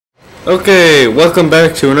Okay, welcome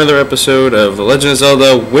back to another episode of The Legend of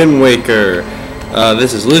Zelda Wind Waker.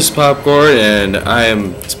 This is Loose Popcorn, and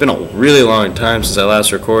it's been a really long time since I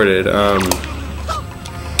last recorded. I've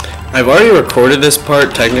already recorded this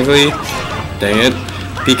part, technically, dang it,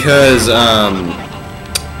 because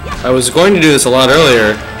I was going to do this a lot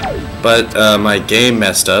earlier, but my game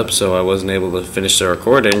messed up, so I wasn't able to finish the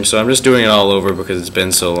recording, so I'm just doing it all over because it's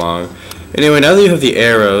been so long. Anyway, now that you have the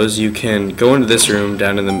arrows, you can go into this room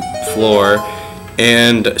down in the floor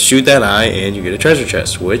and shoot that eye, and you get a treasure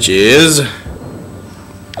chest, which is,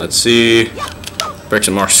 let's see, break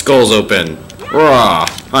some more skulls open. Raw!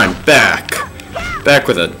 I'm back! Back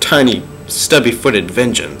with a tiny, stubby-footed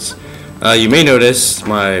vengeance. You may notice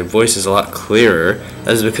my voice is a lot clearer.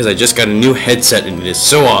 That is because I just got a new headset and it is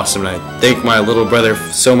so awesome, and I thank my little brother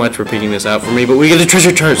so much for picking this out for me, but we get a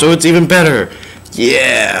treasure chart, so it's even better!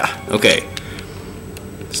 Yeah! Okay.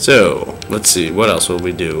 So, let's see, what else will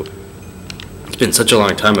we do? It's been such a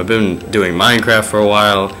long time. I've been doing Minecraft for a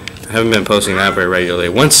while. I haven't been posting that very regularly.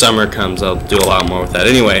 Once summer comes, I'll do a lot more with that.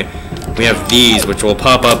 Anyway, we have these, which will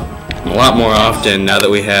pop up a lot more often now that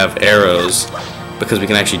we have arrows, because we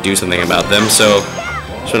can actually do something about them. So,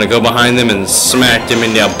 just want to go behind them and smack them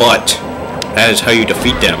in their butt. That is how you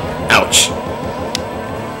defeat them. Ouch.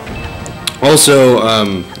 Also,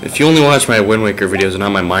 if you only watch my Wind Waker videos and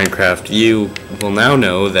not my Minecraft, you will now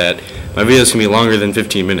know that my videos can be longer than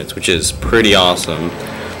 15 minutes, which is pretty awesome.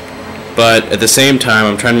 But at the same time,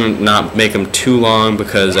 I'm trying to not make them too long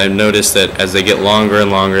because I've noticed that as they get longer and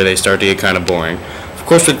longer, they start to get kind of boring. Of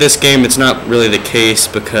course, with this game, it's not really the case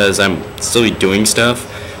because I'm still doing stuff,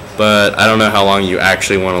 but I don't know how long you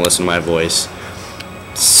actually want to listen to my voice.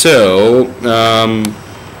 So,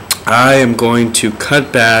 I am going to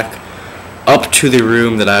cut back up to the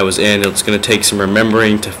room that I was in. It's going to take some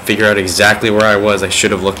remembering to figure out exactly where I was. I should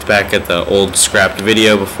have looked back at the old scrapped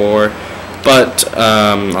video before, but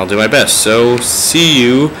I'll do my best. So, see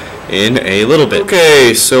you in a little bit.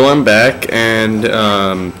 Okay, so I'm back,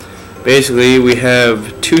 and basically we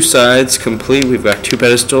have two sides complete. We've got two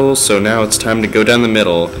pedestals, so now it's time to go down the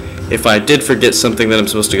middle. If I did forget something that I'm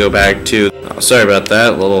supposed to go back to, sorry about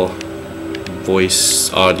that, little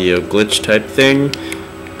voice audio glitch type thing.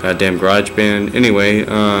 Goddamn GarageBand. Anyway,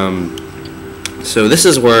 so this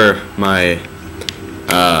is where my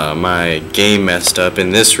my game messed up in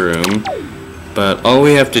this room, but all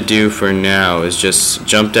we have to do for now is just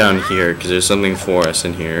jump down here because there's something for us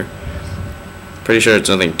in here. Pretty sure it's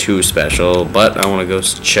nothing too special, but I want to go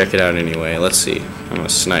check it out anyway. Let's see. I'm gonna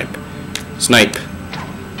snipe. Snipe.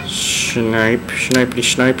 Snipe. Snipey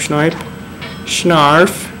snipe snipe.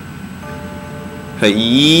 Snarf.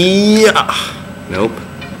 Yeah. Nope.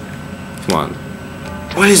 Come on.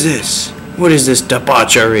 What is this? What is this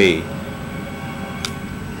debauchery?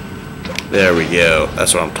 There we go.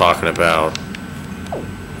 That's what I'm talking about.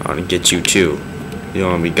 I want to get you too. You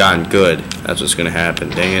want to be gone good. That's what's going to happen.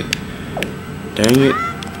 Dang it. Dang it.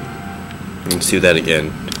 Let's do that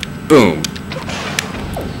again. Boom.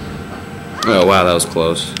 Oh, wow, that was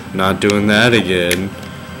close. Not doing that again.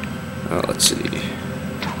 Oh, let's see.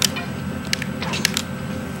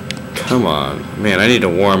 Come on. Man, I need to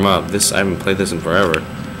warm up. I haven't played this in forever.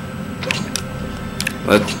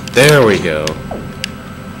 There we go.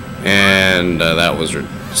 And that was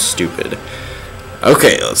stupid.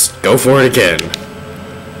 Okay, let's go for it again.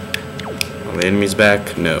 Are the enemies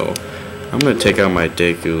back? No. I'm going to take out my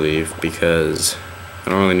Deku Leaf because I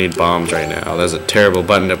don't really need bombs right now. That's a terrible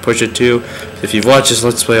button to push it to. If you've watched this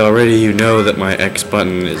Let's Play already, you know that my X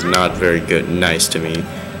button is not very good. Nice to me.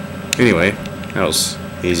 Anyway, that was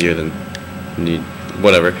easier than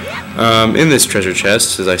whatever. In this treasure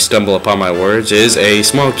chest, as I stumble upon my words, is a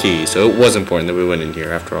small key, so it was important that we went in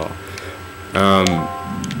here after all.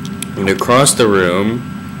 And across the room,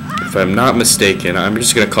 if I'm not mistaken, I'm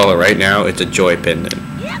just gonna call it right now, it's a joy pendant.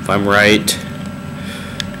 If I'm right,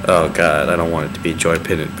 oh god, I don't want it to be a joy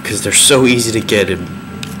pendant because they're so easy to get and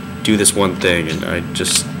do this one thing, and I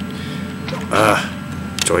just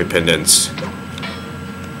joy pendants.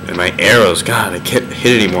 And my arrows, god, I can't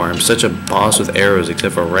hit anymore. I'm such a boss with arrows,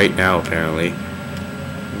 except for right now, apparently.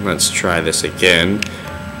 Let's try this again.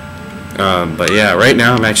 But yeah, right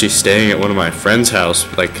now I'm actually staying at one of my friend's house,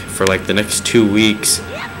 for the next 2 weeks.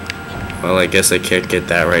 Well, I guess I can't get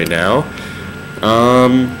that right now.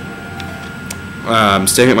 I'm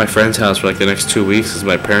staying at my friend's house for the next 2 weeks because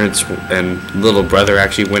my parents and little brother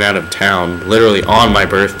actually went out of town, literally on my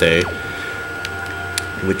birthday,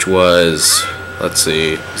 which was, let's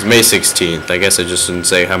see, it was May 16th. I guess I just didn't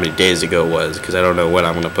say how many days ago it was because I don't know when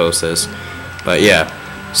I'm going to post this. But yeah,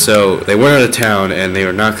 So they went out of town and they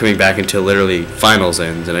were not coming back until literally finals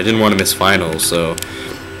ends, and I didn't want to miss finals, so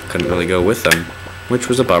couldn't really go with them, which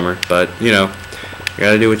was a bummer, but you know, you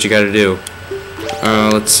gotta do what you gotta do.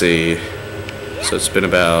 Let's see. So it's been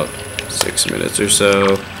about 6 minutes or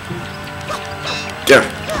so. Yeah,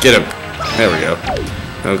 get him. There we go.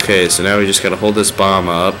 Okay, so now we just gotta hold this bomb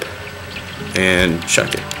up and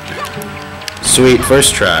chuck it. Sweet,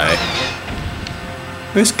 first try.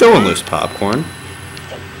 Nice going, loose popcorn.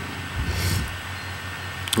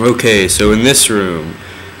 Okay, so in this room,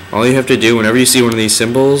 all you have to do whenever you see one of these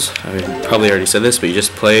symbols, I probably already said this, but you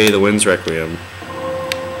just play the Wind's Requiem.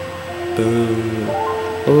 Boom.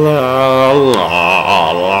 La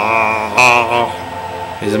la la.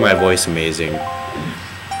 Isn't my voice amazing?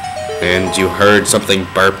 And you heard something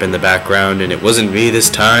burp in the background, and it wasn't me this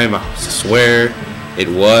time, I swear. It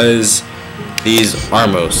was these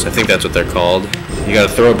Armos. I think that's what they're called. You gotta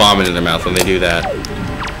throw a bomb into their mouth when they do that.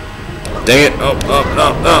 Dang it!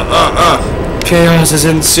 Chaos is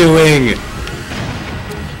ensuing!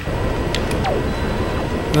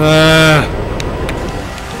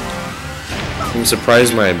 I'm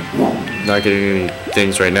surprised I'm not getting any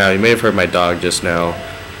things right now. You may have heard my dog just now.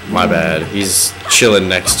 My bad. He's chilling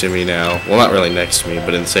next to me now. Well, not really next to me,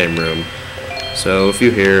 but in the same room. So if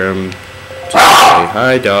you hear him, just say,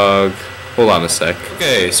 hi dog. Hold on a sec.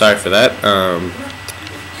 Okay, sorry for that.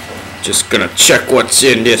 Just gonna check what's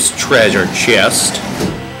in this treasure chest.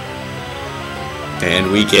 And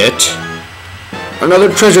we get another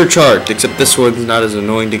treasure chart, except this one's not as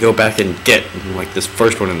annoying to go back and get like this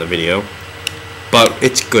first one in the video. But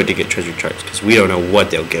it's good to get treasure charts because we don't know what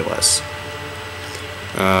they'll give us.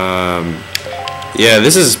 Yeah,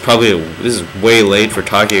 this is way late for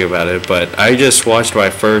talking about it, but I just watched my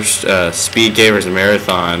first Speed Gamers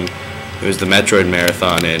Marathon. It was the Metroid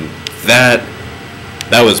Marathon, and that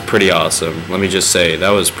was pretty awesome. Let me just say, that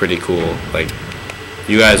was pretty cool. Like,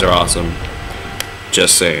 you guys are awesome.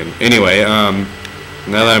 Just saying. Anyway, now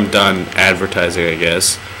that I'm done advertising, I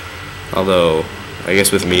guess. Although, I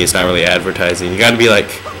guess with me, it's not really advertising. You gotta be,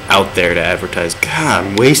 like, out there to advertise. God,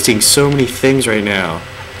 I'm wasting so many things right now.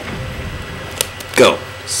 Go.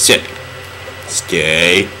 Sit.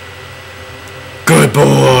 Stay. Good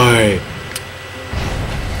boy!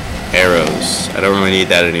 Arrows. I don't really need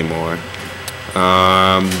that anymore.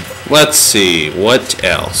 Let's see. What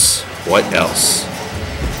else? What else?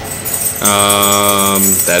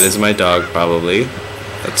 That is my dog, probably.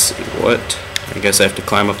 Let's see. What? I guess I have to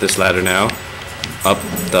climb up this ladder now. Up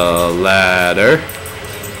the ladder.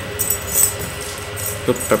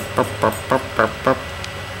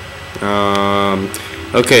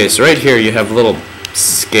 Okay, so right here you have a little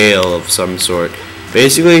scale of some sort.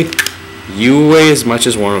 Basically, you weigh as much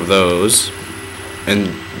as one of those,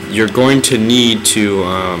 and you're going to need to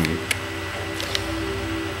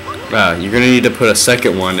put a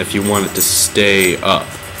second one if you want it to stay up,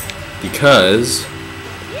 because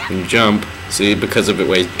when you jump, see, because if it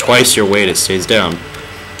weighs twice your weight, it stays down.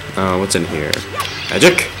 What's in here?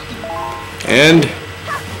 Magic and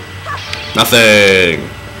nothing.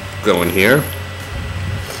 Go in here.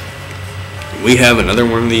 We have another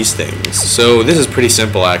one of these things. So this is pretty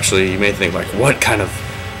simple, actually. You may think, like, what kind of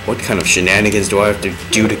shenanigans do I have to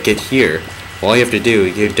do to get here? Well, all you have to do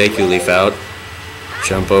is get your Deku Leaf out,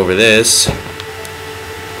 jump over this,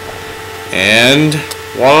 and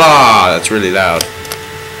voila! That's really loud.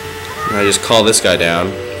 And I just call this guy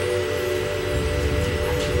down.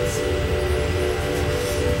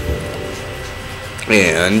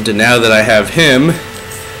 And now that I have him,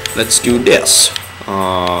 let's do this.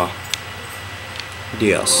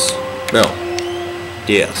 This. No.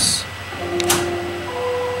 This.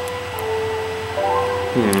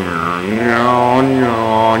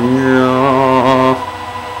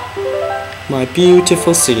 My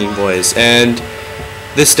beautiful singing voice. And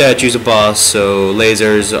this statue's a boss, so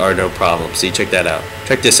lasers are no problem. See, check that out.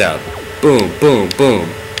 Check this out. Boom, boom, boom.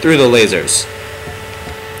 Through the lasers.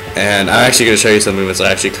 And I'm actually going to show you something that's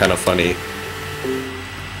actually kind of funny.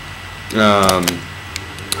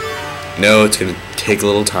 No, it's going to take a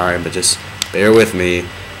little time, but just bear with me.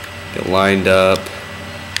 Get lined up.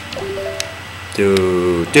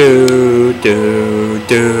 Do.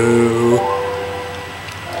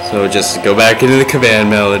 So just go back into the command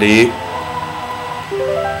melody.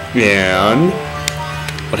 And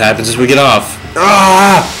what happens is we get off.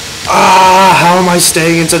 How am I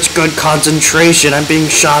staying in such good concentration? I'm being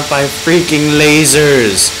shot by freaking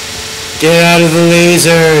lasers. Get out of the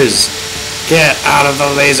lasers. Get out of the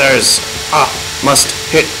lasers. Must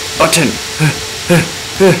hit button.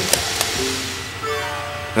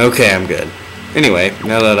 Okay, I'm good. Anyway,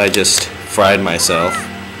 now that I just fried myself,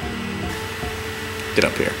 get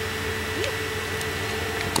up here.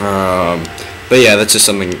 But yeah, that's just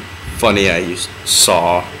something funny I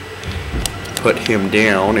saw put him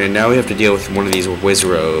down, and now we have to deal with one of these whiz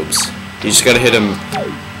robes. You just gotta hit him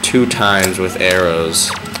 2 times with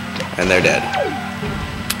arrows, and they're dead.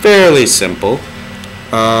 Fairly simple.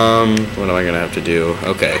 What am I gonna have to do?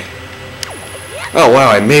 Okay. Oh wow,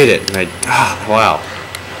 I made it, and wow.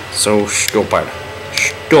 So stupid.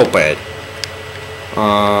 Stupid.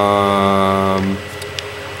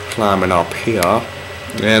 Climbing up here.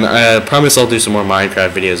 And I promise I'll do some more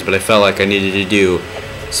Minecraft videos, but I felt like I needed to do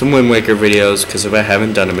some Wind Waker videos, because if I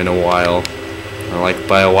haven't done them in a while, like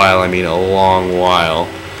by a while I mean a long while.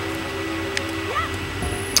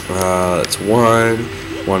 That's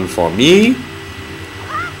 1 for me,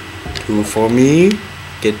 2 for me.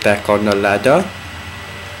 Get back on the ladder.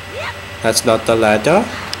 That's not the ladder.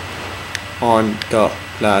 On the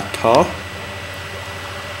ladder.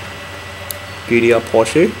 Giddy up,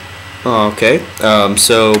 horsey. Oh, okay.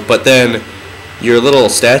 But then your little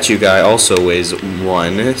statue guy also weighs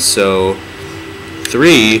 1, so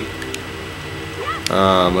 3.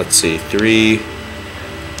 Let's see, 3.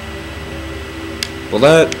 Well,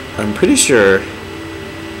 that, I'm pretty sure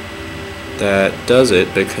that does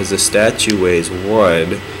it, because the statue weighs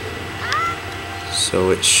 1. So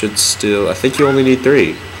it should still, I think you only need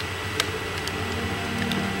 3.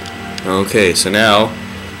 Okay, so now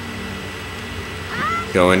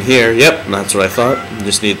go in here. Yep, that's what I thought. You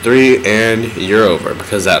just need 3 and you're over,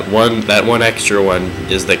 because that one extra one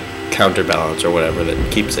is the counterbalance or whatever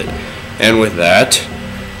that keeps it. And with that,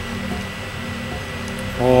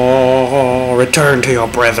 return to your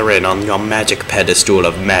brethren on your magic pedestal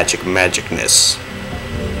of magicness.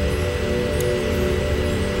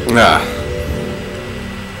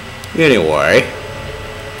 Anyway,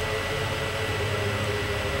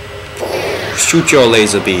 shoot your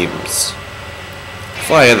laser beams.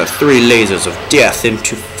 Fire the 3 lasers of death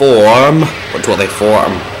into form. What will they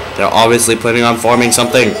form? They're obviously planning on forming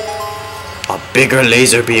something. A bigger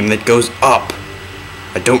laser beam that goes up.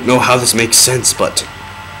 I don't know how this makes sense, but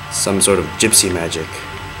some sort of gypsy magic.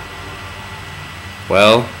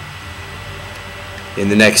 Well, in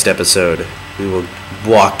the next episode, we will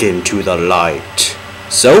walk into the light.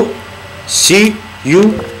 So, see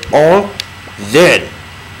you all then.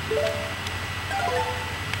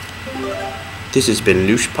 This has been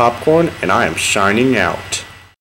Loose Popcorn, and I am shining out.